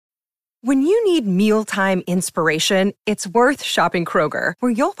When you need mealtime inspiration, it's worth shopping Kroger,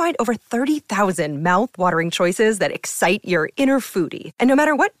 where you'll find over 30,000 mouth-watering choices that excite your inner foodie. And no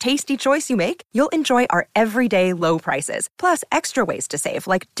matter what tasty choice you make, you'll enjoy our everyday low prices, plus extra ways to save,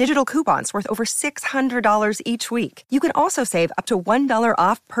 like digital coupons worth over $600 each week. You can also save up to $1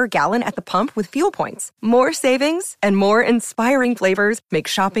 off per gallon at the pump with fuel points. More savings and more inspiring flavors make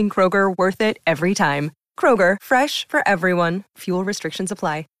shopping Kroger worth it every time. Kroger, fresh for everyone. Fuel restrictions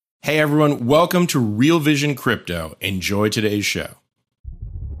apply. Hey everyone, welcome to Real Vision Crypto. Enjoy today's show.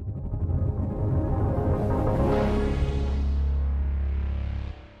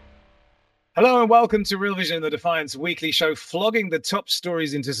 Hello and welcome to Real Vision, the Defiance weekly show, flogging the top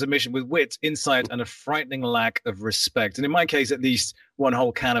stories into submission with wit, insight, and a frightening lack of respect. And in my case, at least one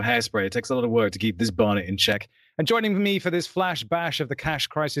whole can of hairspray. It takes a lot of work to keep this bonnet in check. And joining me for this flash bash of the cash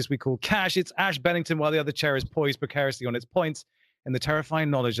crisis we call cash, it's Ash Bennington, while the other chair is poised precariously on its points. And the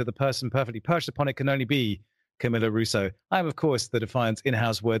terrifying knowledge of the person perfectly perched upon it can only be Camilla Russo. I am, of course, the Defiance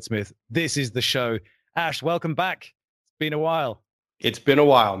in-house wordsmith. This is the show. Ash, welcome back. It's been a while. It's been a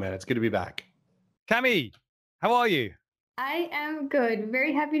while, man. It's good to be back. Cami, how are you? I am good.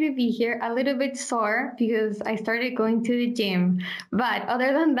 Very happy to be here. A little bit sore because I started going to the gym. But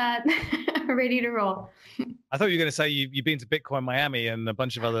other than that, ready to roll. I thought you were going to say you've been to Bitcoin Miami and a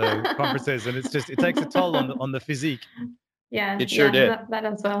bunch of other conferences, and it takes a toll on the physique. Yeah, it sure did. That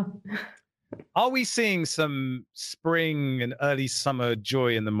as well. Are we seeing some spring and early summer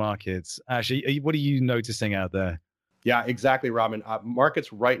joy in the markets? Ash, what are you noticing out there? Yeah, exactly, Robin.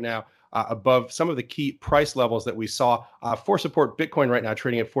 Markets right now above some of the key price levels that we saw for support. Bitcoin right now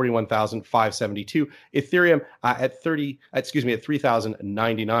trading at 41,572. Ethereum at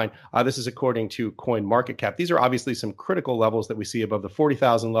 3,099. This is according to CoinMarketCap. These are obviously some critical levels that we see above the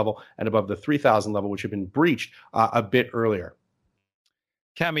 40,000 level and above the 3,000 level, which have been breached a bit earlier.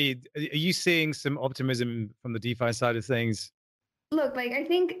 Cami, are you seeing some optimism from the DeFi side of things? Look, I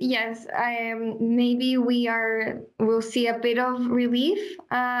think, yes, maybe we'll see a bit of relief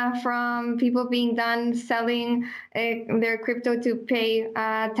from people being done selling their crypto to pay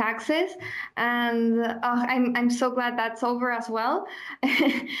taxes. And I'm so glad that's over as well,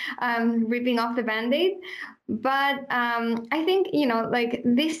 ripping off the Band-Aid. But I think,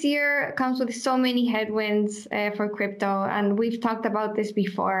 this year comes with so many headwinds for crypto, and we've talked about this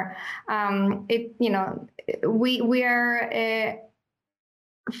before. We are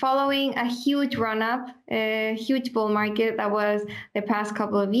following a huge run-up, a huge bull market that was the past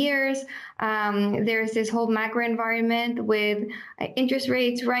couple of years. There's this whole macro environment with interest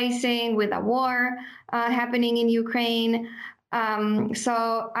rates rising, with a war happening in Ukraine.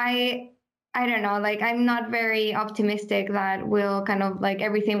 So I don't know, I'm not very optimistic that we'll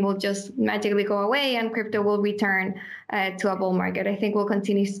everything will just magically go away and crypto will return to a bull market. I think we'll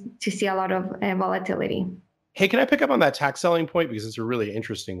continue to see a lot of volatility. Hey, can I pick up on that tax selling point? Because it's a really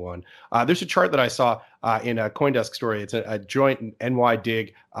interesting one. There's a chart that I saw in a CoinDesk story. It's a joint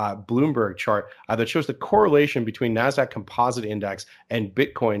NYDIG Bloomberg chart that shows the correlation between NASDAQ Composite Index and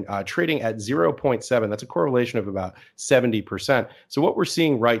Bitcoin trading at 0.7. That's a correlation of about 70%. So what we're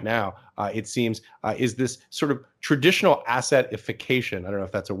seeing right now, it seems, is this sort of traditional assetification, I don't know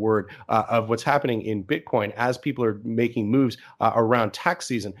if that's a word, of what's happening in Bitcoin as people are making moves around tax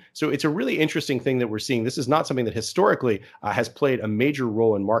season. So it's a really interesting thing that we're seeing. This is not something that historically has played a major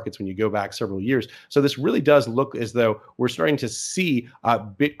role in markets when you go back several years. So this really does look as though we're starting to see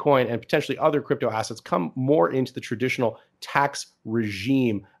Bitcoin and potentially other crypto assets come more into the traditional tax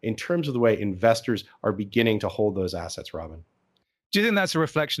regime in terms of the way investors are beginning to hold those assets, Robin. Do you think that's a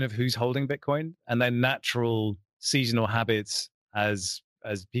reflection of who's holding Bitcoin and their natural seasonal habits as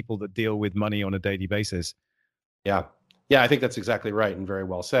people that deal with money on a daily basis? Yeah, I think that's exactly right and very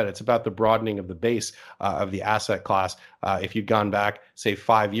well said. It's about the broadening of the base of the asset class. If you'd gone back, say,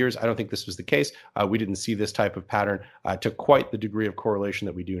 5 years, I don't think this was the case. We didn't see this type of pattern to quite the degree of correlation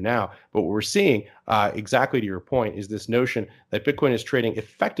that we do now. But what we're seeing, exactly to your point, is this notion that Bitcoin is trading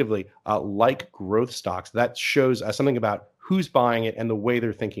effectively like growth stocks. That shows something about who's buying it and the way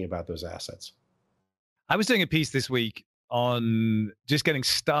they're thinking about those assets. I was doing a piece this week on just getting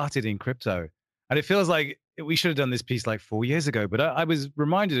started in crypto. And it feels like we should have done this piece 4 years ago, but I was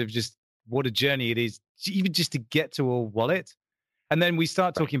reminded of just what a journey it is, even just to get to a wallet. And then we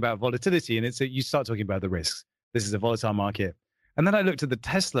start talking about volatility, and you start talking about the risks. This is a volatile market. And then I looked at the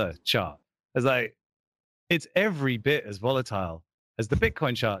Tesla chart. I was like, it's every bit as volatile as the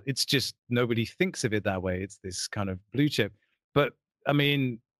Bitcoin chart. It's just nobody thinks of it that way. It's this kind of blue chip. But I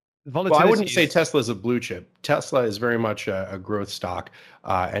mean, volatility. Well, I wouldn't say Tesla's a blue chip. Tesla is very much a growth stock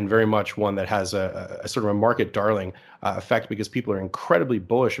and very much one that has a sort of a market darling effect because people are incredibly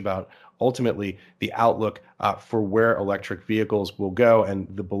bullish about ultimately the outlook for where electric vehicles will go and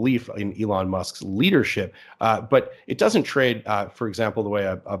the belief in Elon Musk's leadership. But it doesn't trade, for example, the way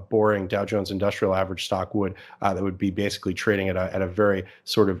a boring Dow Jones Industrial Average stock would, that would be basically trading at a very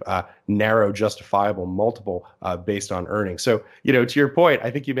sort of narrow, justifiable multiple based on earnings. So, to your point,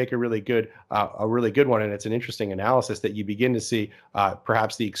 I think you make a really good one, and it's an interesting analysis that you begin to see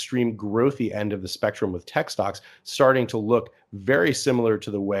perhaps the extreme growthy end of the spectrum with tech stocks starting to look very similar to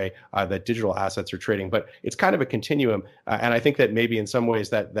the way that digital assets are trading. But it's kind of a continuum. And I think that maybe in some ways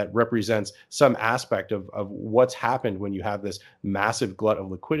that represents some aspect of what's happened when you have this massive glut of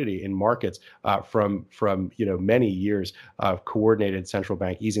liquidity in markets from many years of coordinated central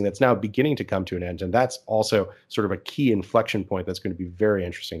bank easing that's now beginning to come to an end. And that's also sort of a key inflection point that's going to be very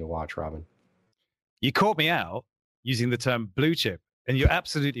interesting to watch, Robin. You caught me out using the term blue chip, and you're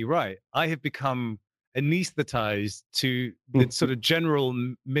absolutely right. I have become anesthetized to the sort of general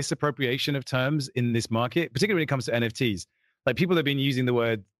misappropriation of terms in this market, particularly when it comes to NFTs. Like people have been using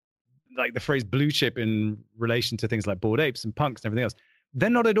the phrase blue chip in relation to things like Bored Apes and punks and everything else. They're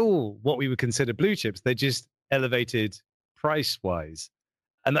not at all what we would consider blue chips. They're just elevated price-wise.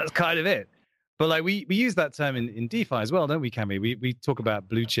 And that's kind of it. But like we use that term in DeFi as well, don't we, Cami? We talk about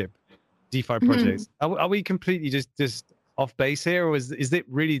blue chip DeFi projects. Are we completely just off base here, or is it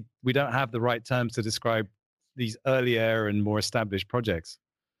really we don't have the right terms to describe these earlier and more established projects?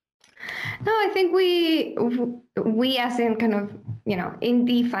 No, I think we as in kind of, in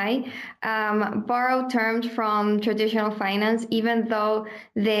DeFi, borrow terms from traditional finance, even though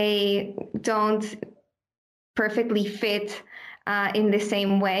they don't perfectly fit in the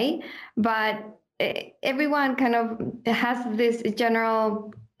same way. But everyone kind of has this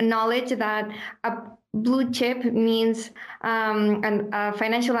general knowledge that a blue chip means a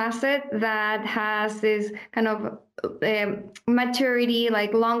financial asset that has this kind of maturity,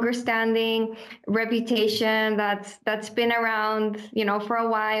 like longer standing reputation that's been around, for a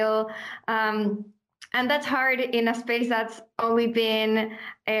while. And that's hard in a space that's only been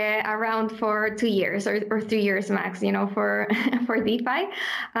around for 2 years or 3 years max, for DeFi.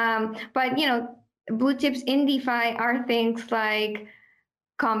 But, blue chips in DeFi are things like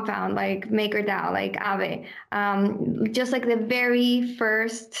Compound, like MakerDAO, like Aave, just like the very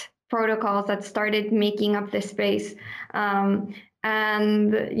first protocols that started making up this space. And,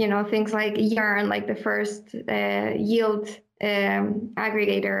 things like Yearn, like the first yield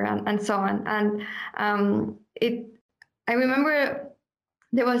aggregator and so on. And I remember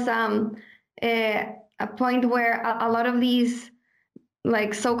there was a point where a lot of these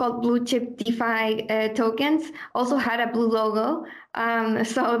like so-called blue chip DeFi tokens also had a blue logo.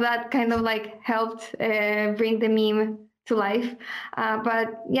 So that kind of like helped bring the meme to life.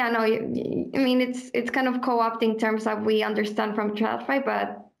 But yeah, no, I mean, it's kind of co-opting terms that we understand from TradFi,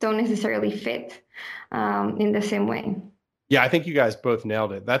 but don't necessarily fit in the same way. Yeah, I think you guys both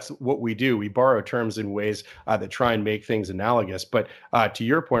nailed it. That's what we do. We borrow terms in ways that try and make things analogous. But to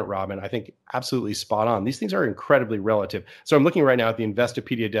your point, Robin, I think absolutely spot on. These things are incredibly relative. So I'm looking right now at the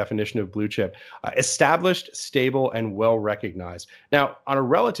Investopedia definition of blue chip: established, stable, and well recognized. Now, on a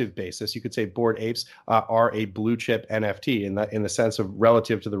relative basis, you could say Bored Apes are a blue chip NFT in the sense of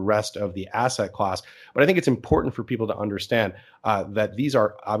relative to the rest of the asset class. But I think it's important for people to understand that these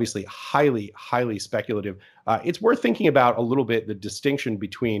are obviously highly, highly speculative. It's worth thinking about a little bit the distinction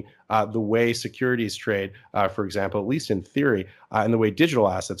between the way securities trade, for example, at least in theory, and the way digital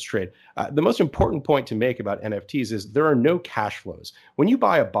assets trade. The most important point to make about NFTs is there are no cash flows. When you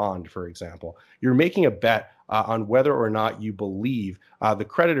buy a bond, for example, you're making a bet on whether or not you believe the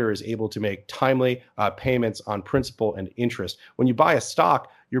creditor is able to make timely payments on principal and interest. When you buy a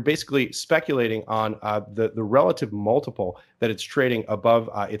stock, you're basically speculating on the relative multiple that it's trading above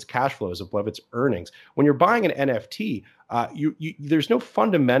its cash flows, above its earnings. When you're buying an NFT, there's no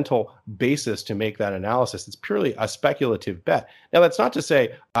fundamental basis to make that analysis. It's purely a speculative bet. Now, that's not to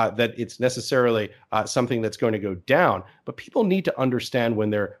say that it's necessarily something that's going to go down, but people need to understand when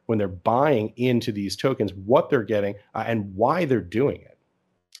they're buying into these tokens, what they're getting and why they're doing it.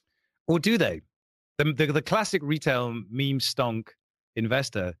 Or do they? The classic retail meme stonk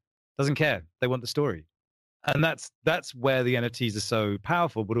investor doesn't care. They want the story. And that's where the NFTs are so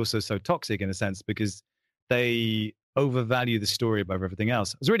powerful, but also so toxic in a sense, because they overvalue the story above everything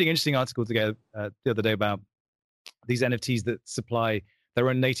else. I was reading an interesting article together the other day about these NFTs that supply their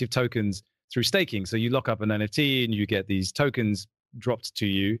own native tokens through staking. So you lock up an NFT and you get these tokens dropped to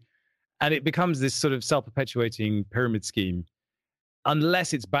you, and it becomes this sort of self-perpetuating pyramid scheme.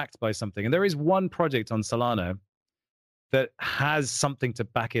 unless it's backed by something. And there is one project on Solana that has something to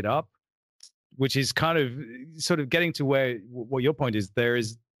back it up, which is kind of sort of getting to what your point is. There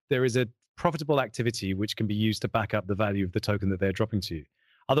is a profitable activity which can be used to back up the value of the token that they're dropping to you.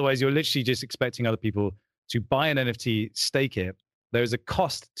 Otherwise, you're literally just expecting other people to buy an NFT, stake it. There's a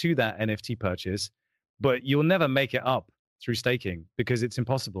cost to that NFT purchase, but you'll never make it up through staking because it's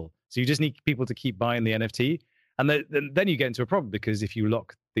impossible. So you just need people to keep buying the NFT. And then you get into a problem, because if you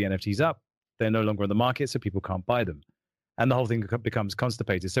lock the NFTs up, they're no longer on the market, so people can't buy them. And the whole thing becomes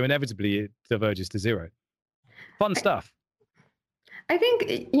constipated. So inevitably, it diverges to zero. Fun stuff. I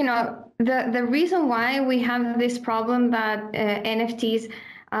think, the reason why we have this problem that NFTs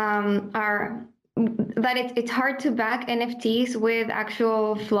it's hard to back NFTs with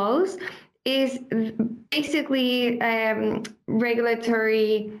actual flows is basically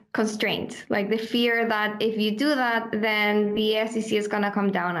regulatory constraints, like the fear that if you do that, then the SEC is going to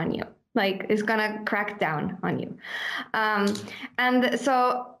come down on you. Like, it's going to crack down on you. And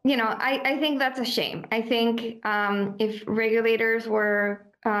so, I think that's a shame. I think if regulators were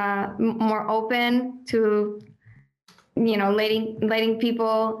more open to, letting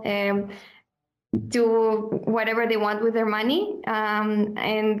people do whatever they want with their money, and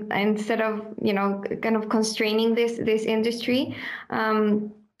instead of, kind of constraining this industry,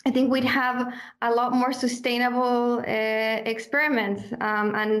 I think we'd have a lot more sustainable experiments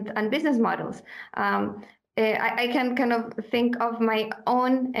and business models. I can kind of think of my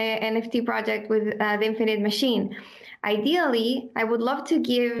own NFT project with the Infinite Machine. Ideally, I would love to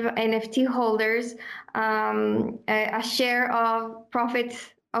give NFT holders a share of profits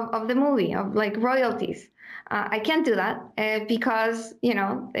of the movie, of like royalties. I can't do that because,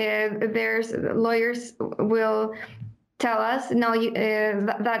 there's lawyers will tell us, no,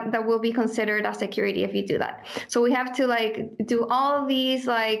 that will be considered as security if you do that. So we have to do all these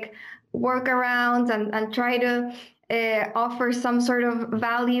workarounds and try to offer some sort of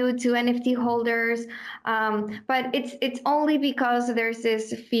value to NFT holders. But it's only because there's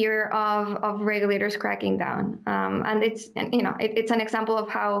this fear of regulators cracking down. And it's an example of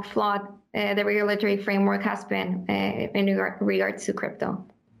how flawed the regulatory framework has been in regards to crypto.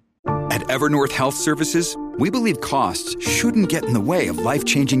 At Evernorth Health Services, we believe costs shouldn't get in the way of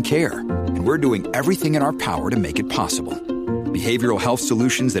life-changing care, and we're doing everything in our power to make it possible. Behavioral health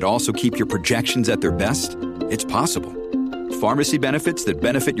solutions that also keep your projections at their best? It's possible. Pharmacy benefits that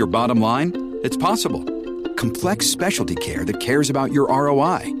benefit your bottom line? It's possible. Complex specialty care that cares about your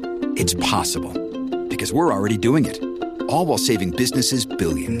ROI? It's possible. Because we're already doing it. All while saving businesses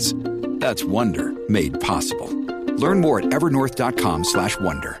billions. That's Wonder made possible. Learn more at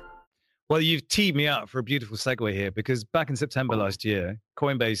evernorth.com/wonder. Well, you've teed me up for a beautiful segue here, because back in September last year,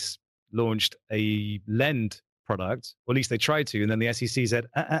 Coinbase launched a lend product, or at least they tried to, and then the SEC said,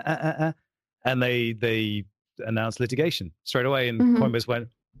 and they announced litigation straight away, and Coinbase went,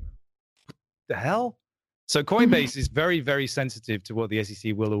 the hell? So Coinbase is very, very sensitive to what the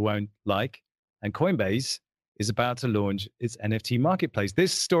SEC will or won't like, and Coinbase is about to launch its NFT marketplace.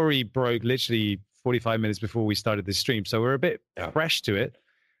 This story broke literally 45 minutes before we started this stream, so we're a bit fresh to it.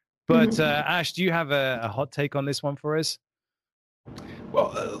 But Ash, do you have a hot take on this one for us?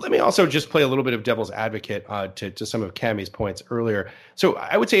 Well, let me also just play a little bit of devil's advocate to some of Cammy's points earlier. So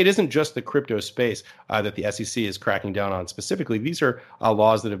I would say it isn't just the crypto space that the SEC is cracking down on specifically. These are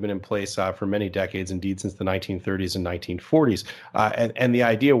laws that have been in place for many decades, indeed since the 1930s and 1940s. And the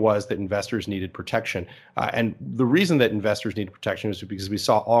idea was that investors needed protection. And the reason that investors needed protection was because we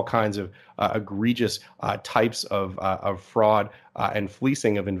saw all kinds of egregious types of fraud and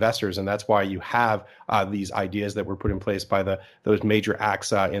fleecing of investors. And that's why you have these ideas that were put in place by those major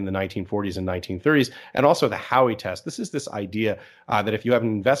acts in the 1940s and 1930s, and also the Howey test. This is this idea that if you have an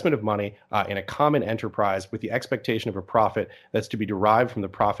investment of money in a common enterprise with the expectation of a profit that's to be derived from the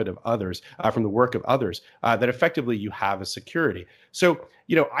profit of others, from the work of others, that effectively you have a security. So,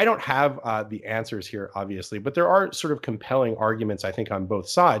 I don't have the answers here, obviously, but there are sort of compelling arguments, I think, on both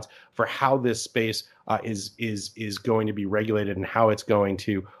sides for how this space is going to be regulated and how it's going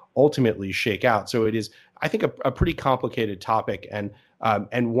to ultimately shake out. So it is, I think, a pretty complicated topic, and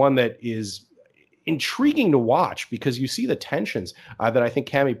one that is intriguing to watch, because you see the tensions that I think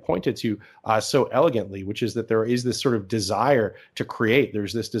Cammy pointed to so elegantly, which is that there is this sort of desire to create.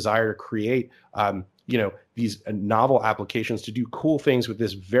 There's this desire to create, these novel applications to do cool things with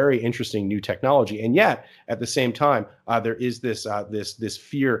this very interesting new technology. And yet, at the same time, there is this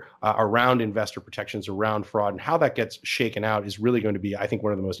fear around investor protections, around fraud, and how that gets shaken out is really going to be, I think,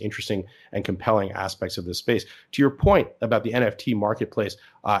 one of the most interesting and compelling aspects of this space. To your point about the NFT marketplace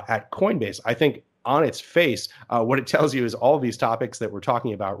at Coinbase, I think on its face, what it tells you is all these topics that we're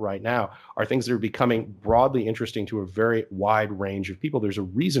talking about right now are things that are becoming broadly interesting to a very wide range of people. There's a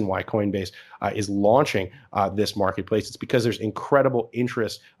reason why Coinbase is launching this marketplace. It's because there's incredible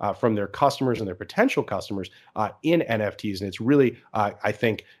interest from their customers and their potential customers in NFTs. And it's really, I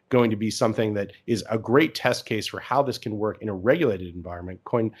think, going to be something that is a great test case for how this can work in a regulated environment.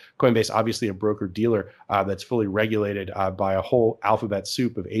 Coinbase, obviously a broker dealer that's fully regulated by a whole alphabet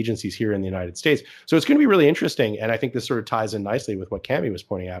soup of agencies here in the United States. So it's going to be really interesting. And I think this sort of ties in nicely with what Cami was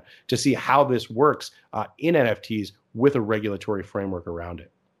pointing out to see how this works in NFTs with a regulatory framework around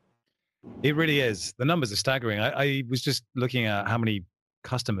it. It really is. The numbers are staggering. I was just looking at how many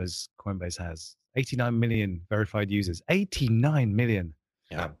customers Coinbase has. 89 million verified users. 89 million.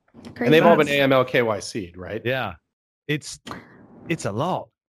 Yeah. And they've all been AML KYC'd, right? Yeah. It's a lot.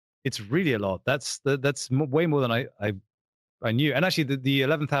 It's really a lot. That's way more than I knew. And actually the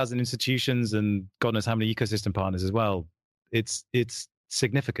 11,000 institutions and God knows how many ecosystem partners as well. It's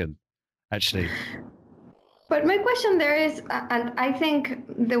significant, actually. But my question there is, and I think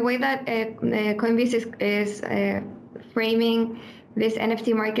the way that Coinbase is framing this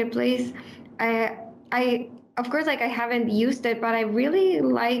NFT marketplace, I of course, like I haven't used it, but I really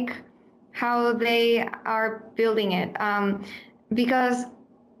like how they are building it. Because,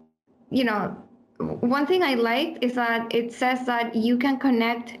 you know, one thing I liked is that it says that you can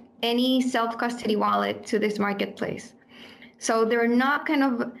connect any self-custody wallet to this marketplace. So they're not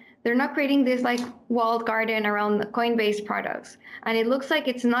creating this like walled garden around Coinbase products. And it looks like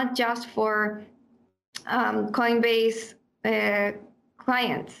it's not just for Coinbase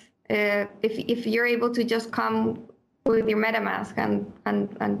clients. If you're able to just come with your MetaMask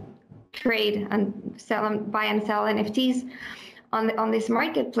and trade and buy and sell NFTs on this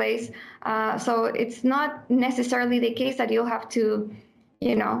marketplace, so it's not necessarily the case that you'll have to,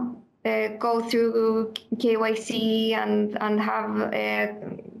 go through KYC and have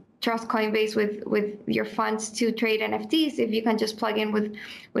trust Coinbase with your funds to trade NFTs. If you can just plug in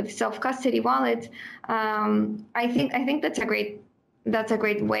with self-custody wallets, I think that's a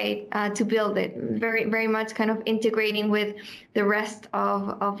great way to build it. Very, very much kind of integrating with the rest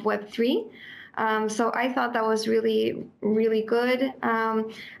of Web3. So I thought that was really, really good.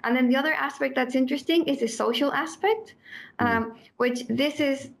 And then the other aspect that's interesting is the social aspect, which this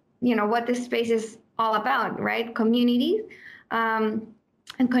is, what this space is all about, right? Community,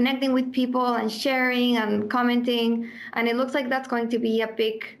 and connecting with people and sharing and commenting. And it looks like that's going to be a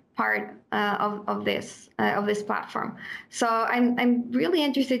big part of this platform. So I'm really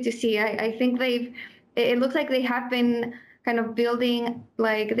interested to see. I think it looks like they have been kind of building,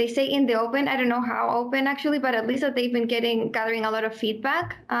 like they say, in the open. I don't know how open actually, but at least that they've been gathering a lot of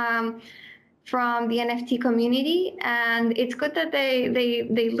feedback from the NFT community, and it's good that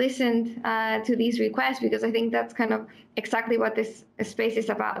they listened to these requests, because I think that's kind of exactly what this space is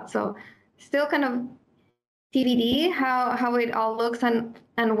about. So still kind of TBD how it all looks and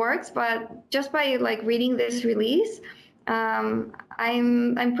works, but just by like reading this release, I'm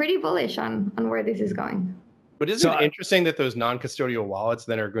pretty bullish on where this is going. But isn't it interesting that those non-custodial wallets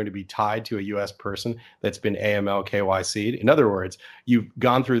then are going to be tied to a U.S. person that's been AML KYC'd? In other words, you've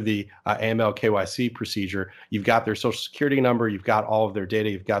gone through the AML KYC procedure. You've got their social security number. You've got all of their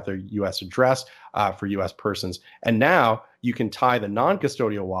data. You've got their U.S. address for U.S. persons. And now you can tie the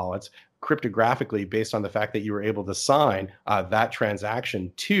non-custodial wallets cryptographically based on the fact that you were able to sign that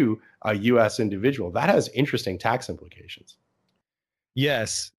transaction to a U.S. individual. That has interesting tax implications.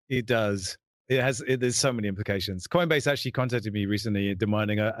 Yes, it does. There's so many implications. Coinbase actually contacted me recently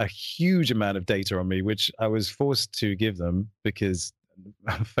demanding a huge amount of data on me, which I was forced to give them because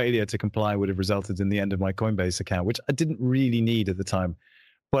failure to comply would have resulted in the end of my Coinbase account, which I didn't really need at the time.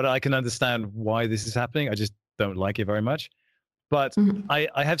 But I can understand why this is happening. I just don't like it very much. But I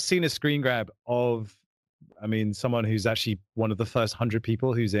have seen a screen grab of, someone who's actually one of the first 100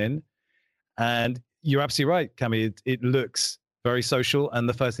 people who's in. And you're absolutely right, Cami. It looks very social, and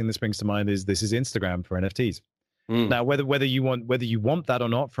the first thing that springs to mind is this is Instagram for NFTs. Now, whether you want that or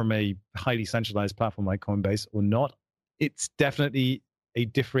not from a highly centralized platform like Coinbase or not, it's definitely a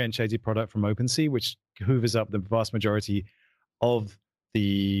differentiated product from OpenSea, which hoovers up the vast majority of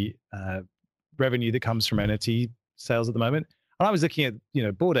the revenue that comes from NFT sales at the moment. And I was looking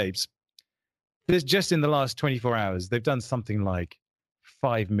at Bored Apes. There's just in the last 24 hours, they've done something like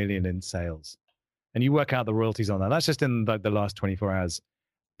 5 million in sales. And you work out the royalties on that. That's just in the last 24 hours.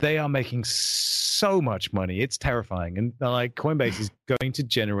 They are making so much money. It's terrifying. And like Coinbase is going to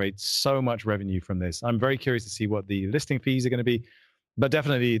generate so much revenue from this. I'm very curious to see what the listing fees are going to be. But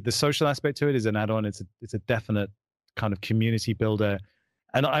definitely the social aspect to it is an add-on. It's a definite kind of community builder.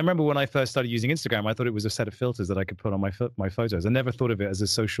 And I remember when I first started using Instagram, I thought it was a set of filters that I could put on my photos. I never thought of it as a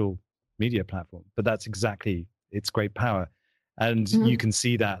social media platform, but that's exactly its great power. And you can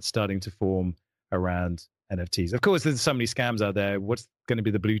see that starting to form around NFTs. Of course, there's so many scams out there. What's going to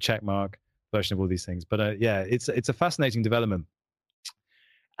be the blue check mark version of all these things? But yeah, it's a fascinating development.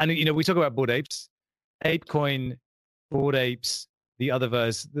 And, we talk about Bored Apes, ApeCoin, Bored Apes, the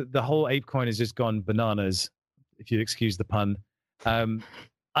Otherverse. The whole ApeCoin has just gone bananas, if you'd excuse the pun. I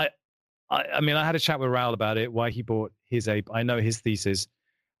mean, I had a chat with Raoul about it, why he bought his ape. I know his thesis.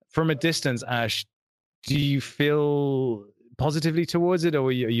 From a distance, Ash, do you feel positively towards it, or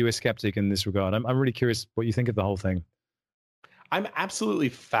are you a skeptic in this regard? I'm really curious what you think of the whole thing. I'm absolutely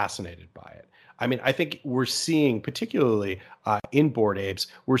fascinated by it. I mean, I think we're seeing, particularly in Bored Apes,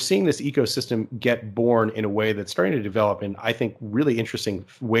 we're seeing this ecosystem get born in a way that's starting to develop in, I think, really interesting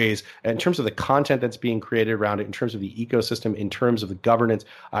ways in terms of the content that's being created around it, in terms of the ecosystem, in terms of the governance,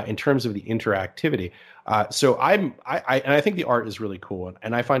 in terms of the interactivity. So I think the art is really cool,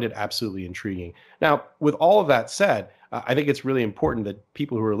 and I find it absolutely intriguing. Now, with all of that said, I think it's really important that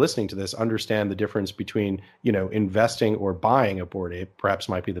people who are listening to this understand the difference between, investing or buying a Bored Ape, perhaps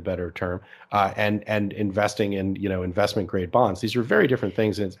might be the better term, and investing in, investment grade bonds. These are very different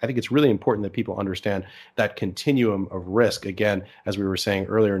things. And I think it's really important that people understand that continuum of risk. Again, as we were saying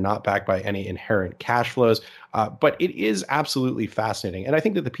earlier, not backed by any inherent cash flows. But it is absolutely fascinating. And I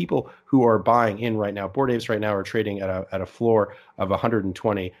think that the people who are buying in right now, Bored Apes right now are trading at a floor of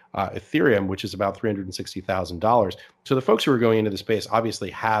 120 Ethereum, which is about $360,000. So the folks who are going into the space obviously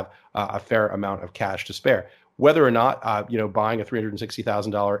have a fair amount of cash to spare. Whether or not buying a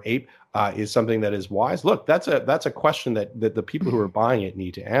 $360,000 ape is something that is wise. Look, that's a question that the people who are buying it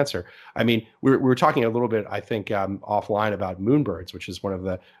need to answer. I mean, we were talking a little bit, I think, offline about Moonbirds, which is one of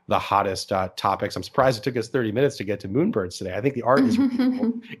the hottest topics. I'm surprised it took us 30 minutes to get to Moonbirds today. I think the art is really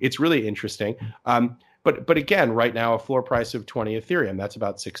cool. It's really interesting. But again, right now, a floor price of 20 Ethereum, that's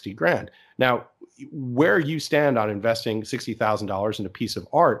about 60 grand. Now, where you stand on investing $60,000 in a piece of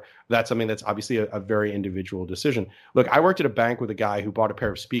art, that's something that's obviously a very individual decision. Look, I worked at a bank with a guy who bought a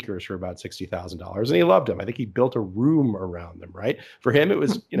pair of speakers for about $60,000, and he loved them. I think he built a room around them, right? For him, it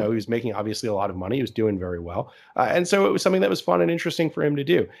was, he was making obviously a lot of money. He was doing very well. And so it was something that was fun and interesting for him to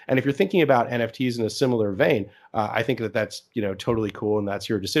do. And if you're thinking about NFTs in a similar vein, I think that's, totally cool, and that's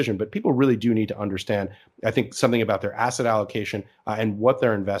your decision. But people really do need to understand, I think, something about their asset allocation and what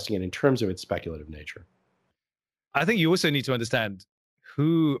they're investing in terms of its speculative nature. I think you also need to understand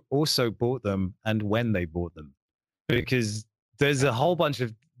who also bought them and when they bought them, because there's a whole bunch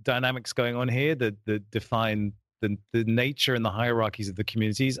of dynamics going on here that define the nature and the hierarchies of the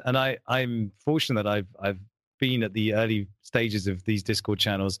communities. And I'm fortunate that I've been at the early stages of these Discord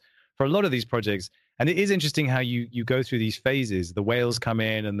channels for a lot of these projects. And it is interesting how you go through these phases. The whales come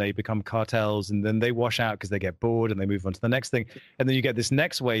in and they become cartels, and then they wash out because they get bored and they move on to the next thing. And then you get this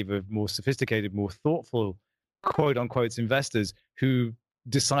next wave of more sophisticated, more thoughtful, quote unquote, investors who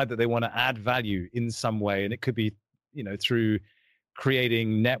decide that they want to add value in some way. And it could be, through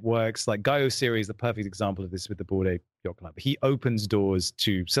creating networks. Like Guy Oseary is the perfect example of this with the Bored Ape Yacht Club. He opens doors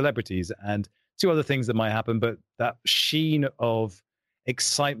to celebrities and to other things that might happen, but that sheen of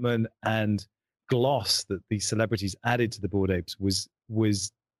excitement and gloss that these celebrities added to the Bored Apes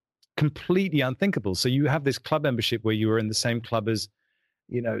was completely unthinkable. So you have this club membership where you are in the same club as,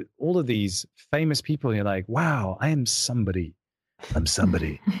 all of these famous people. And you're like, wow, I am somebody. I'm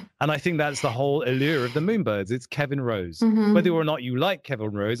somebody. And I think that's the whole allure of the Moonbirds. It's Kevin Rose. Mm-hmm. Whether or not you like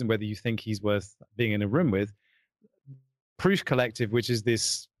Kevin Rose and whether you think he's worth being in a room with, Proof Collective, which is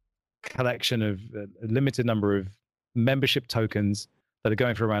this collection of a limited number of membership tokens that are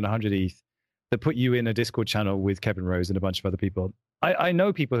going for around 100 ETH, that put you in a Discord channel with Kevin Rose and a bunch of other people. I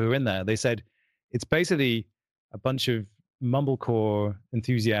know people who are in there. They said it's basically a bunch of mumblecore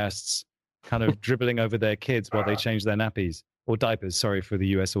enthusiasts kind of dribbling over their kids while they change their nappies or diapers. Sorry for the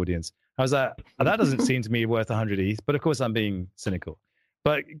US audience. I was like, that doesn't seem to me worth 100 ETH, but of course I'm being cynical.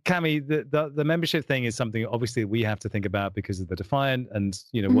 But Cami, the membership thing is something obviously we have to think about because of the Defiant and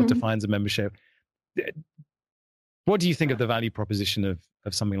what defines a membership. What do you think of the value proposition of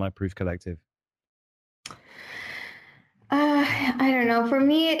something like Proof Collective? I don't know. For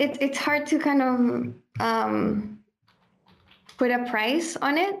me, it's hard to kind of put a price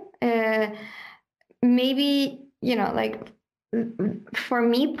on it. Maybe, like for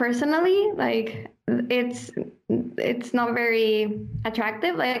me personally, like it's not very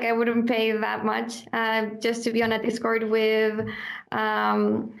attractive. Like I wouldn't pay that much just to be on a Discord with.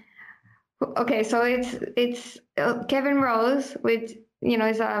 Okay, so it's Kevin Rose, which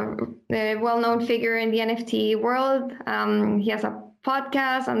is a well-known figure in the NFT world. He has a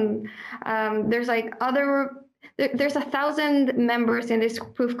podcasts, and there's like there's 1,000 members in this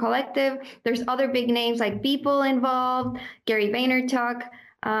Proof Collective. There's other big names like Beeple involved, Gary Vaynerchuk,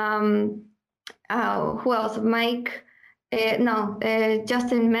 who else?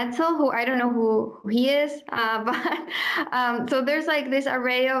 Justin Metzel, who I don't know who he is, but so there's like this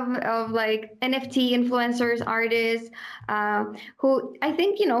array of like NFT influencers, artists, who I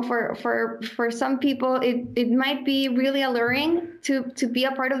think, for some people it might be really alluring to be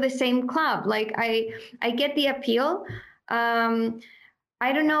a part of the same club. Like I get the appeal.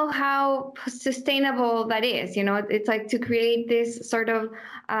 I don't know how sustainable that is. It's like to create this sort of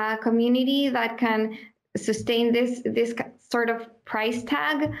community that can sustain this sort of price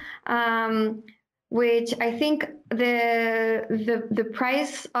tag, which I think the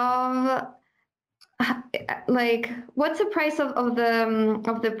price of, like, what's the price of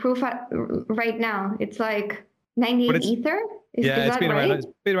the proof right now? It's like 98 Ether. Is it's been right? It's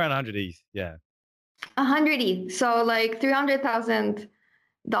been around 100 ETH. Yeah, 100 ETH. So like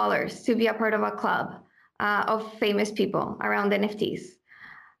 $300,000 to be a part of a club of famous people around NFTs.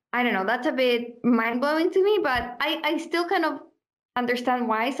 I don't know, that's a bit mind-blowing to me, but I still kind of understand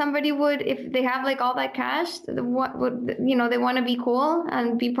why somebody would, if they have like all that cash, what would, they want to be cool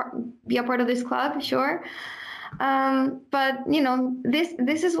and be a part of this club, sure. But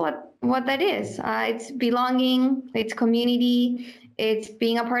this is what that is. It's belonging, it's community, it's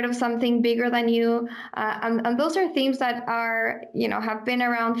being a part of something bigger than you. And those are themes that are, have been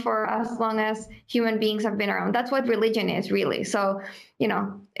around for as long as human beings have been around. That's what religion is, really. So,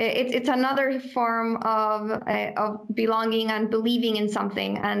 it's another form of belonging and believing in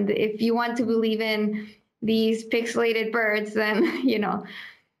something. And if you want to believe in these pixelated birds, then,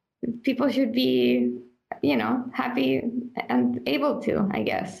 people should be, happy and able to, I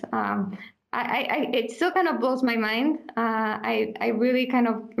guess. It still kind of blows my mind. I really kind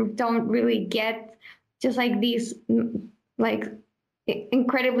of don't really get just like these like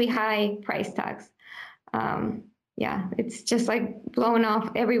incredibly high price tags. It's just like blowing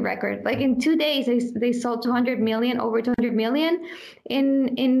off every record. Like in 2 days, they sold over 200 million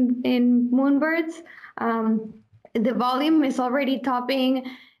in Moonbirds. The volume is already topping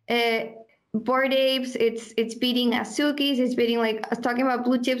Bored Apes. It's beating Azukis. It's beating, like, I was talking about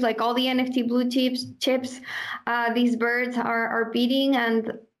blue chips, like all the NFT blue chips. These birds are beating,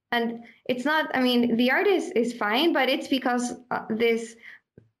 and it's not. I mean, the art is fine, but it's because this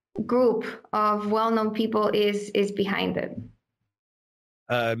group of well-known people is behind it.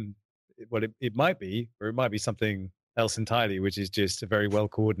 Well, it might be, or it might be something else entirely, which is just a very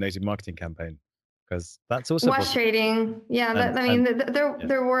well-coordinated marketing campaign. Because that's also wash trading. Yeah,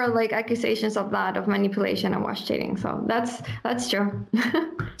 there were like accusations of manipulation and wash trading. So that's true.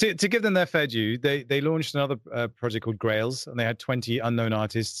 to give them their fair due, they launched another project called Grails, and they had 20 unknown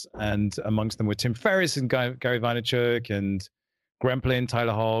artists, and amongst them were Tim Ferriss and Gary Vaynerchuk and Gremplin,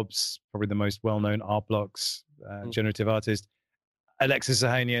 Tyler Hobbs, probably the most well-known art blocks generative artist, Alexis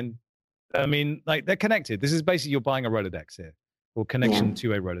Ohanian. I mean, like, they're connected. This is basically, you're buying a Rolodex here, or connection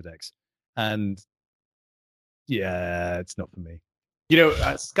to a Rolodex, and yeah, it's not for me.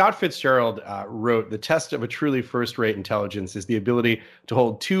 Scott Fitzgerald wrote, "The test of a truly first-rate intelligence is the ability to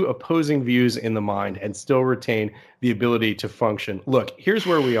hold two opposing views in the mind and still retain the ability to function." Look, here's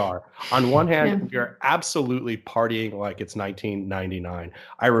where we are. On one hand, we are absolutely partying like it's 1999.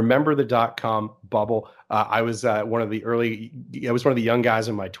 I remember the dot-com bubble. I was one of the young guys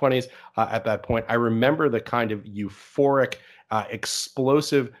in my 20s at that point. I remember the kind of euphoric,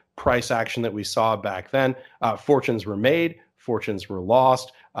 explosive price action that we saw back then. Fortunes were made. Fortunes were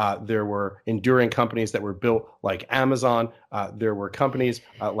lost. There were enduring companies that were built like Amazon. There were companies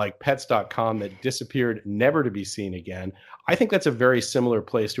like Pets.com that disappeared, never to be seen again. I think that's a very similar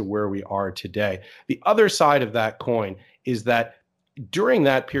place to where we are today. The other side of that coin is that during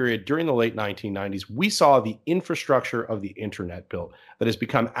that period, during the late 1990s, we saw the infrastructure of the internet built that has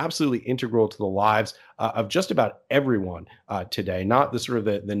become absolutely integral to the lives of just about everyone today, not the sort of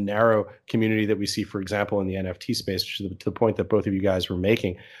the narrow community that we see, for example, in the NFT space, to the point that both of you guys were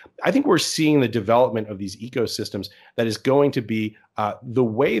making. I think we're seeing the development of these ecosystems that is going to be the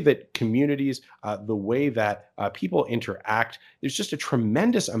way that communities, the way that people interact. There's just a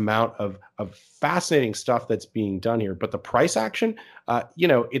tremendous amount of fascinating stuff that's being done here. But the price action,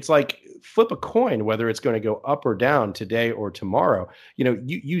 it's like flip a coin, whether it's going to go up or down today or tomorrow.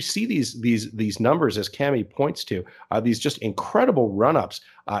 You see these numbers, as Cami points to, these just incredible run-ups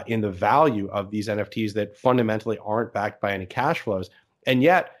in the value of these NFTs that fundamentally aren't backed by any cash flows. And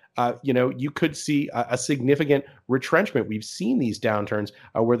yet, you could see a significant retrenchment. We've seen these downturns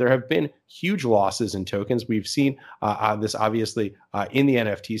where there have been huge losses in tokens. We've seen this obviously in the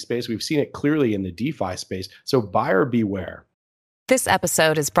NFT space. We've seen it clearly in the DeFi space. So buyer beware. This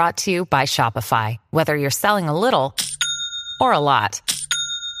episode is brought to you by Shopify. Whether you're selling a little or a lot,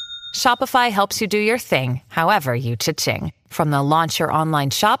 Shopify helps you do your thing, however you cha-ching. From the launch your online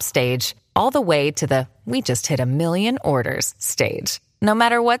shop stage, all the way to the we just hit 1 million orders stage. No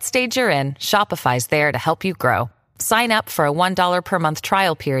matter what stage you're in, Shopify's there to help you grow. Sign up for a $1 per month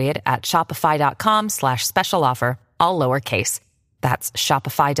trial period at shopify.com/special offer, all lowercase. That's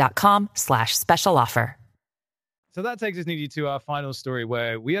shopify.com/special offer. So that takes us neatly to our final story,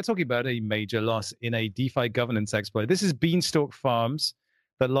 where we are talking about a major loss in a DeFi governance exploit. This is Beanstalk Farms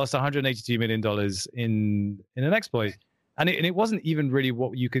that lost $182 million in an exploit. And it wasn't even really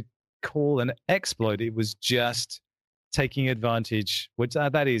what you could call an exploit. It was just taking advantage, which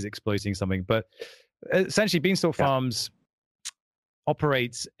that is exploiting something. But essentially, Beanstalk Farms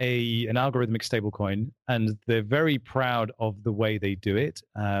operates an algorithmic stablecoin, and they're very proud of the way they do it,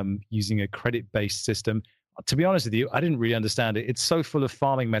 using a credit-based system. To be honest with you, I didn't really understand it. It's so full of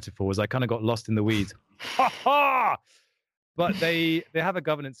farming metaphors. I kind of got lost in the weeds. Ha ha! But they have a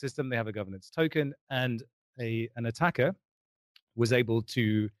governance system. They have a governance token, and an attacker was able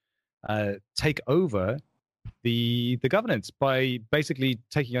to take over the governance by basically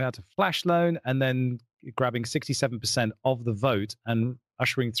taking out a flash loan and then grabbing 67% of the vote and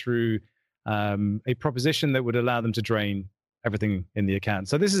ushering through a proposition that would allow them to drain everything in the account.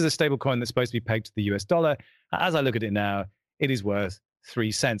 So this is a stable coin that's supposed to be pegged to the US dollar. As I look at it now, it is worth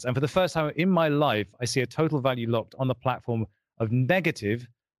 3 cents. And for the first time in my life, I see a total value locked on the platform of negative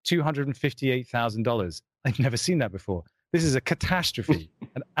 $258,000. I've never seen that before. This is a catastrophe,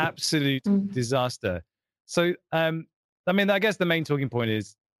 an absolute disaster. So, I mean, I guess the main talking point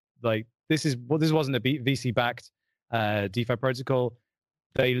is like, this wasn't a VC-backed DeFi protocol.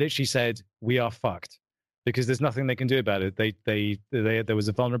 They literally said, we are fucked, because there's nothing they can do about it. There was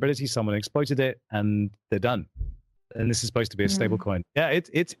a vulnerability, someone exploited it, and they're done. And this is supposed to be a stable coin. Yeah,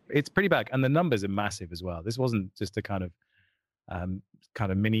 it's pretty bad, and the numbers are massive as well. This wasn't just a kind of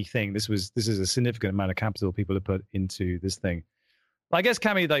mini thing. This is a significant amount of capital people have put into this thing. I guess,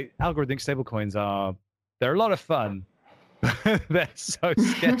 Cami, like, algorithmic stablecoins they're a lot of fun. They're so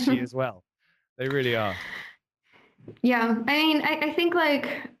sketchy as well. They really are. Yeah, I mean, I think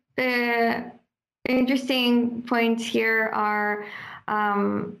like interesting points here are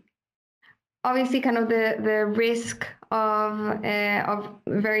obviously kind of the risk of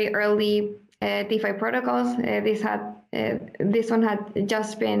very early DeFi protocols. This one had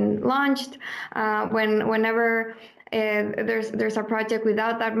just been launched. Whenever there's a project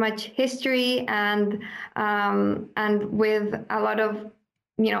without that much history and with a lot of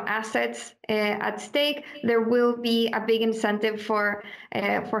assets at stake, there will be a big incentive for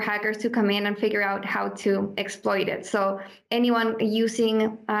hackers to come in and figure out how to exploit it. So anyone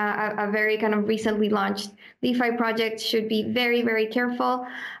using a very kind of recently launched DeFi project should be very, very careful.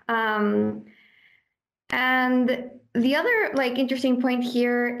 And the other interesting point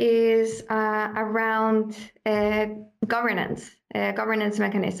here is around governance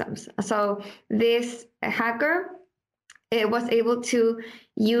mechanisms. So this hacker was able to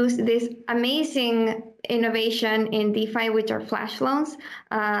use this amazing innovation in DeFi, which are flash loans,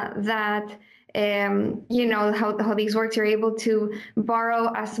 that how these works. You're able to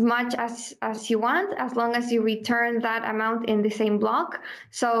borrow as much as you want, as long as you return that amount in the same block.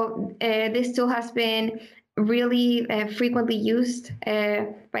 So this tool has been really frequently used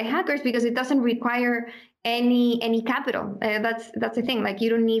by hackers because it doesn't require any capital. That's the thing. Like, you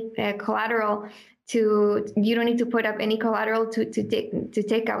don't need collateral. You don't need to put up any collateral to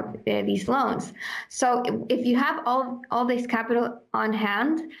take out these loans. So if you have all this capital on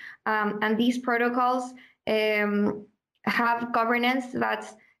hand, and these protocols have governance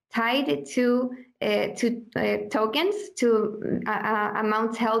that's tied to tokens, to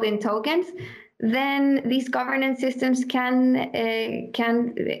amounts held in tokens, then these governance systems can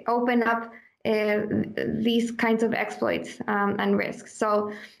open up these kinds of exploits and risks.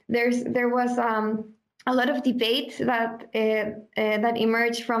 So there was a lot of debate that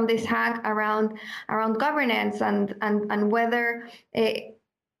emerged from this hack around governance and whether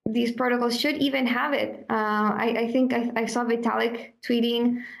these protocols should even have it. I think I saw Vitalik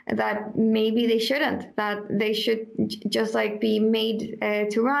tweeting that maybe they shouldn't, that they should just be made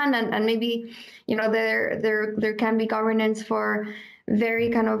to run, and maybe there can be governance for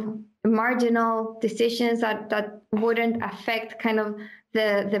very kind of marginal decisions that wouldn't affect kind of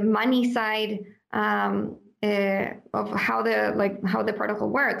the money side how the protocol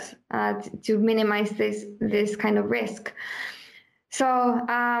works to minimize this kind of risk. So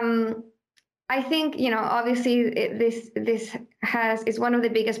I think, obviously this is one of the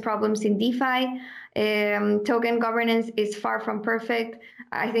biggest problems in DeFi. Token governance is far from perfect.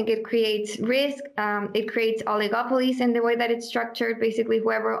 I think it creates risk. It creates oligopolies in the way that it's structured. Basically,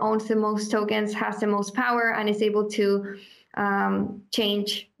 whoever owns the most tokens has the most power and is able to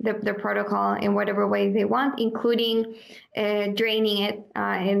change the protocol in whatever way they want, including draining it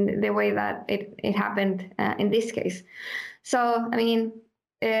in the way that it happened in this case. So, I mean,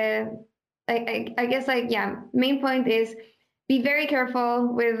 I guess, main point is be very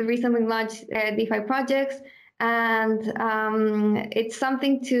careful with recently launched DeFi projects. And it's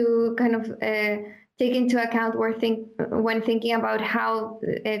something to kind of take into account when thinking about how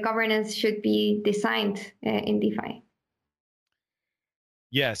governance should be designed in DeFi.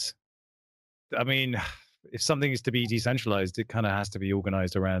 Yes. I mean, if something is to be decentralized, it kind of has to be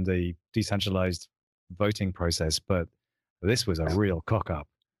organized around a decentralized voting process. But this was a real cock-up.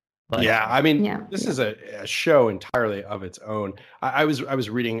 This is a show entirely of its own. I was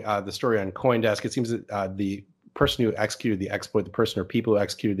reading the story on CoinDesk. It seems that the person who executed the exploit, the person or people who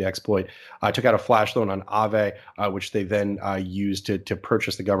executed the exploit, took out a flash loan on Aave, which they then used to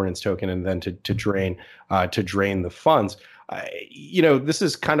purchase the governance token and then to drain the funds. This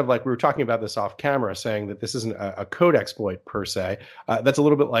is kind of like, we were talking about this off camera, saying that this isn't a code exploit per se. That's a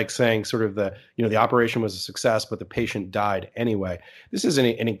little bit like saying sort of the operation was a success, but the patient died anyway. This is an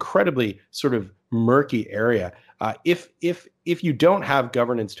incredibly sort of murky area. If you don't have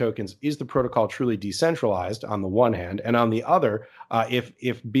governance tokens, is the protocol truly decentralized on the one hand? And on the other,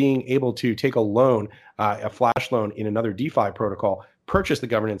 if being able to take a loan, a flash loan in another DeFi protocol, purchase the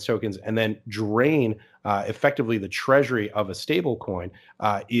governance tokens, and then drain effectively the treasury of a stable coin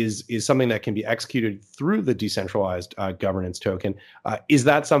is something that can be executed through the decentralized governance token. Is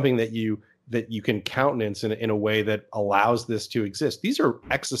that something that you can countenance in a way that allows this to exist? These are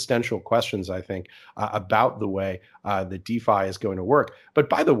existential questions, I think, about the way that DeFi is going to work. But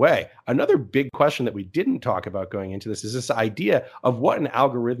by the way, another big question that we didn't talk about going into this is this idea of what an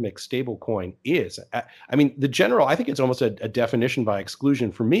algorithmic stablecoin is. I mean, I think it's almost a definition by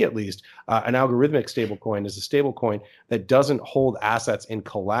exclusion, for me at least. An algorithmic stablecoin is a stablecoin that doesn't hold assets in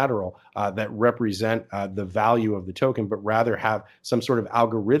collateral that represent the value of the token, but rather have some sort of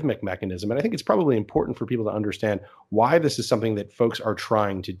algorithmic mechanism. And I think it's probably important for people to understand why this is something that folks are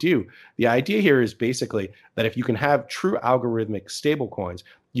trying to do. The idea here is basically that if you can have true algorithmic stablecoins,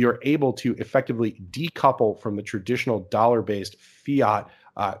 you're able to effectively decouple from the traditional dollar-based fiat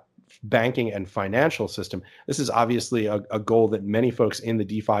banking and financial system. This is obviously a goal that many folks in the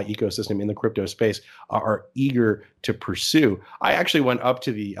DeFi ecosystem, in the crypto space, are eager to pursue. I actually went up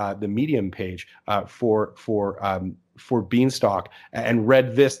to the Medium page for Beanstalk and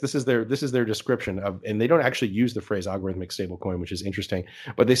read this. This is their description of, and they don't actually use the phrase algorithmic stablecoin, which is interesting,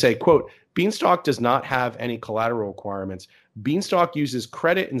 but they say, quote, Beanstalk does not have any collateral requirements. Beanstalk uses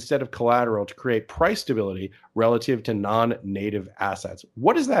credit instead of collateral to create price stability relative to non-native assets.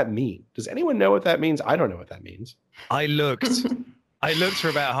 What does that mean? Does anyone know what that means? I don't know what that means. I looked for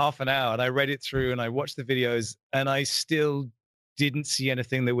about half an hour and I read it through and I watched the videos and I still didn't see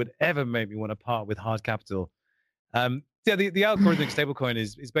anything that would ever make me want to part with hard capital. The algorithmic stablecoin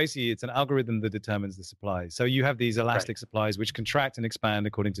is basically, it's an algorithm that determines the supply. So you have these elastic supplies which contract and expand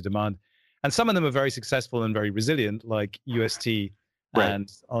according to demand. And some of them are very successful and very resilient, like UST and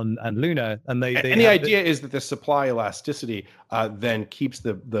Luna. And the idea is that the supply elasticity then keeps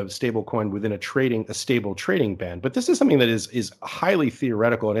the stable coin within a stable trading band. But this is something that is highly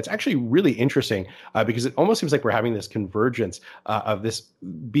theoretical, and it's actually really interesting because it almost seems like we're having this convergence of this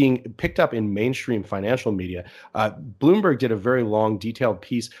being picked up in mainstream financial media. Bloomberg did a very long, detailed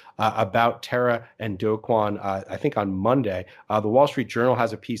piece about Terra and Do Kwon, I think on Monday. The Wall Street Journal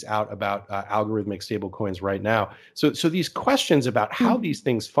has a piece out about algorithmic stable coins right now. So these questions about how these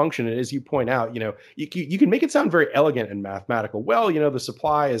things function, and as you point out, you can make it sound very elegant and mathematical. Well, the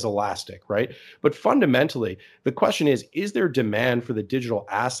supply is elastic, right? But fundamentally, the question is there demand for the digital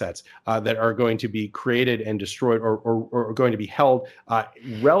assets that are going to be created and destroyed, or going to be held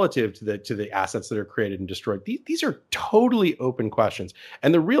relative to the assets that are created and destroyed? These are totally open questions.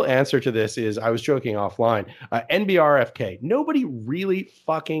 And the real answer to this is, I was joking offline, NBRFK. Nobody really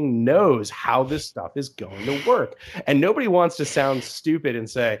fucking knows how this stuff is going to work. And nobody wants to sound stupid and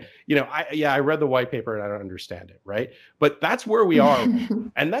say, I read the white paper and I don't understand it, right? But that's where we are.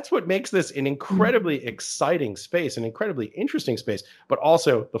 And that's what makes this an incredibly exciting space, an incredibly interesting space, but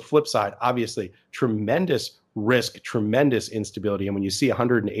also the flip side, obviously, tremendous risk, tremendous instability. And when you see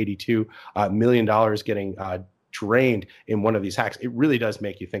 $182 million getting drained in one of these hacks, it really does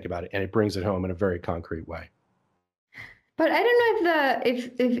make you think about it, and it brings it home in a very concrete way. But I don't know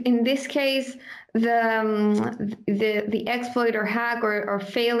if in this case the exploit or hack or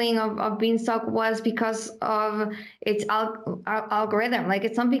failing of Beanstalk was because of its algorithm. Like,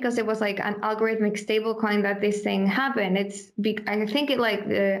 it's not because it was like an algorithmic stablecoin that this thing happened. I think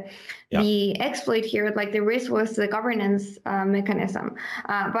the exploit here, like the risk was the governance mechanism.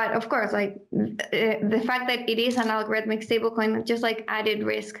 But of course, like the fact that it is an algorithmic stablecoin just like added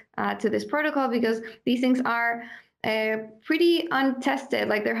risk to this protocol, because these things are pretty untested.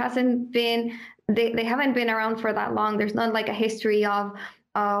 Like, there hasn't been, they haven't been around for that long. There's not like a history of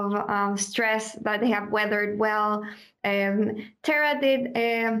stress that they have weathered well. Terra did,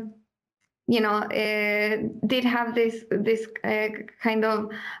 did have this kind of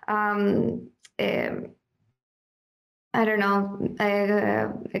I don't know,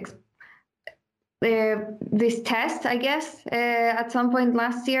 this test, I guess, at some point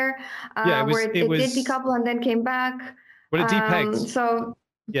last year, where it did decouple and then came back. Well, it depegged.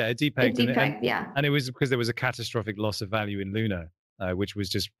 It depegged. And it was because there was a catastrophic loss of value in Luna, which was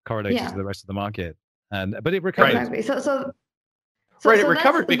just correlated to the rest of the market. But it recovered. Exactly. It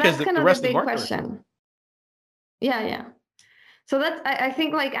recovered because the rest of the market. Question. Yeah. So that's, I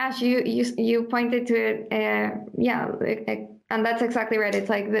think, like Ash, you pointed to it. And that's exactly right. It's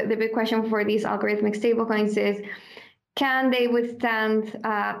like the big question for these algorithmic stablecoins is, can they withstand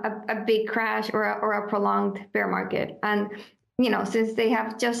a big crash or a prolonged bear market? And, since they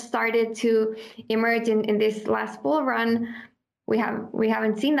have just started to emerge in this last bull run, we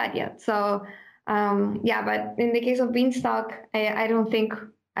haven't seen that yet. So, but in the case of Beanstalk, I don't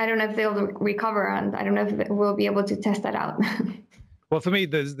know if they'll recover, and I don't know if we'll be able to test that out. Well, for me,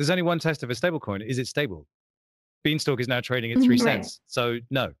 there's only one test of a stablecoin. Is it stable? Beanstalk is now trading at 3 cents. So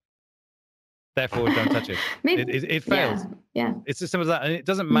no. Therefore, don't touch it. It failed. Yeah. It's as simple as that. And it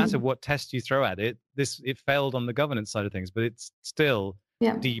doesn't matter what test you throw at it. It failed on the governance side of things, but it's still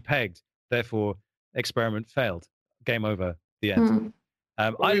depegged. Therefore, experiment failed. Game over. The end. I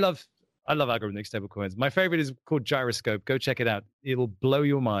love algorithmic stablecoins. My favorite is called Gyroscope. Go check it out. It'll blow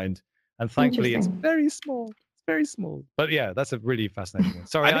your mind. And thankfully, it's very small. It's very small. But yeah, that's a really fascinating one.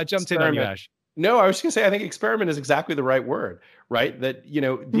 Sorry, I jumped in on you, Ash. No, I was just going to say, I think experiment is exactly the right word, right? That,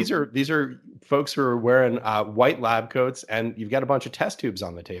 these are folks who are wearing white lab coats, and you've got a bunch of test tubes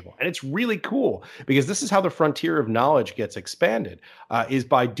on the table. And it's really cool, because this is how the frontier of knowledge gets expanded, is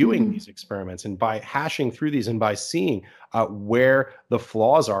by doing these experiments and by hashing through these and by seeing where the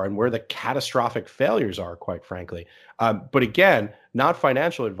flaws are and where the catastrophic failures are, quite frankly. But again, not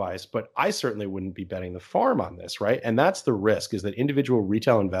financial advice, but I certainly wouldn't be betting the farm on this, right? And that's the risk, is that individual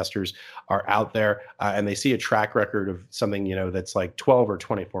retail investors are out there and they see a track record of something, that's like 12 or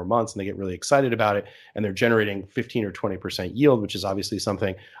 24 months, and they get really excited about it, and they're generating 15 or 20% yield, which is obviously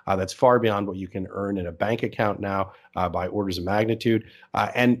something that's far beyond what you can earn in a bank account now by orders of magnitude.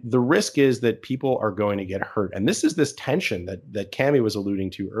 And the risk is that people are going to get hurt. And this is this tension that Cami was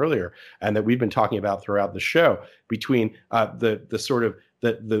alluding to earlier, and that we've been talking about throughout the show, between the sort of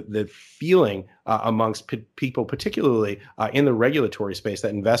the feeling amongst people, particularly in the regulatory space,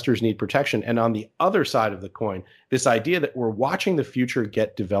 that investors need protection. And on the other side of the coin, this idea that we're watching the future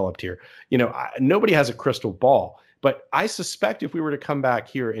get developed here. Nobody has a crystal ball, but I suspect if we were to come back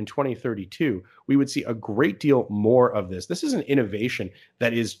here in 2032, we would see a great deal more of this. This is an innovation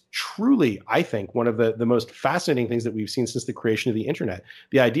that is truly, I think, one of the most fascinating things that we've seen since the creation of the internet.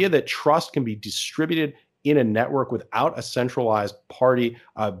 The idea that trust can be distributed in a network without a centralized party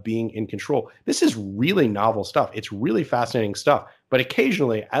being in control. This is really novel stuff. It's really fascinating stuff. But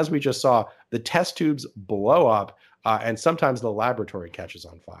occasionally, as we just saw, the test tubes blow up, and sometimes the laboratory catches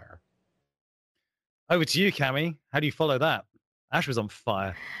on fire. Over to you, Cami. How do you follow that? Ash was on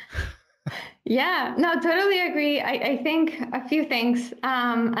fire. Yeah, no, totally agree. I think a few things,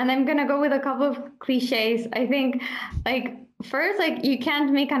 and I'm going to go with a couple of cliches. I think, first, you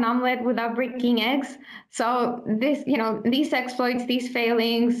can't make an omelet without breaking eggs. So this, these exploits, these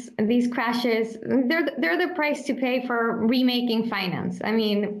failings, these crashes, they're the price to pay for remaking finance. I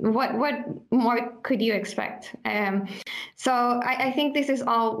mean, what more could you expect? So I think this is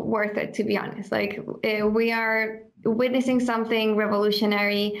all worth it, to be honest. We are witnessing something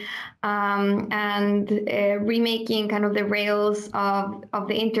revolutionary, and remaking kind of the rails of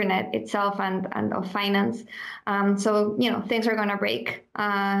the internet itself and of finance. So things are going to break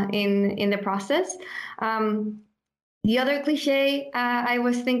in the process. The other cliche I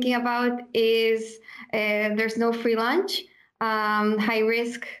was thinking about is there's no free lunch. High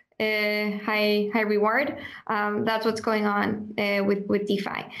risk high reward. That's what's going on with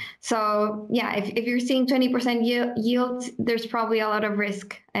DeFi. So yeah, if you're seeing 20% yield, there's probably a lot of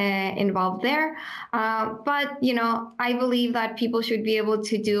risk involved there. But I believe that people should be able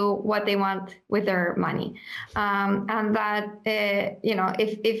to do what they want with their money, and that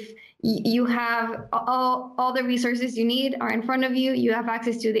if you have all the resources you need are in front of you. You have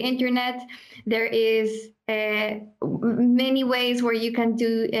access to the internet. There is many ways where you can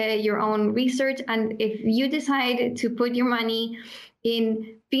do your own research. And if you decide to put your money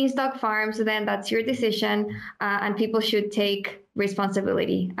in beanstalk farms, then that's your decision, and people should take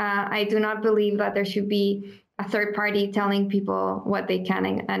responsibility. I do not believe that there should be a third party telling people what they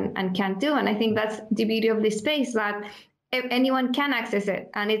can and can't do. And I think that's the beauty of this space, that anyone can access it,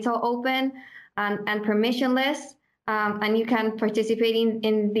 and it's all open and permissionless, and you can participate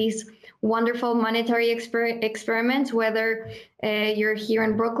in these wonderful monetary experiments, whether you're here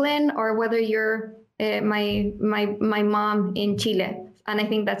in Brooklyn or whether you're my mom in Chile. And I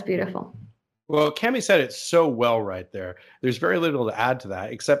think that's beautiful. Well, Cami said it so well right there. There's very little to add to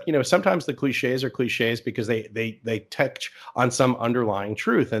that, except, sometimes the cliches are cliches because they touch on some underlying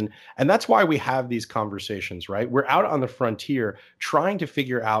truth. And that's why we have these conversations, right? We're out on the frontier trying to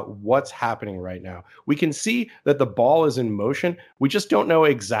figure out what's happening right now. We can see that the ball is in motion. We just don't know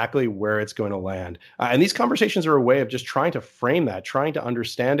exactly where it's going to land. And these conversations are a way of just trying to frame that, trying to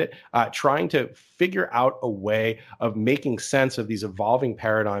understand it, trying to figure out a way of making sense of these evolving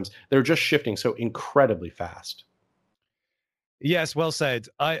paradigms that are just shifting so incredibly fast. Yes, well said.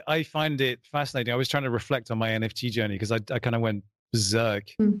 I find it fascinating. I was trying to reflect on my NFT journey because I kind of went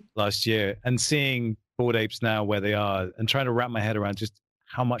berserk last year, and seeing Bored Apes now where they are and trying to wrap my head around just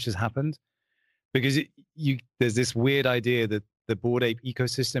how much has happened. Because there's this weird idea that the Bored Ape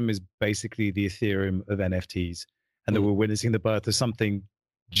ecosystem is basically the Ethereum of NFTs, and that we're witnessing the birth of something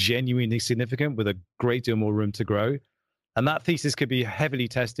genuinely significant with a great deal more room to grow. And that thesis could be heavily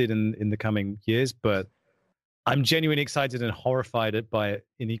tested in the coming years, but I'm genuinely excited and horrified by it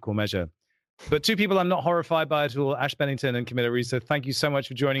in equal measure. But two people I'm not horrified by at all, Ash Bennington and Camila Ruiz. So thank you so much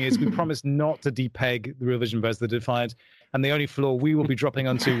for joining us. We promise not to depeg the Real Vision versus the Defiant. And the only floor we will be dropping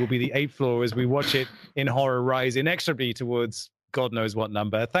onto will be the 8th floor as we watch it in horror rise inexorably towards God knows what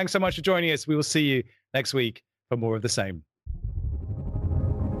number. Thanks so much for joining us. We will see you next week for more of the same.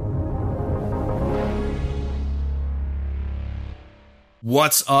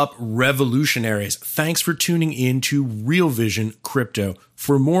 What's up, revolutionaries? Thanks for tuning in to Real Vision Crypto.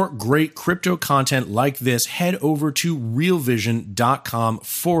 For more great crypto content like this, head over to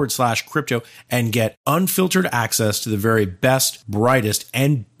realvision.com/crypto and get unfiltered access to the very best, brightest,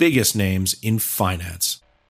 and biggest names in finance.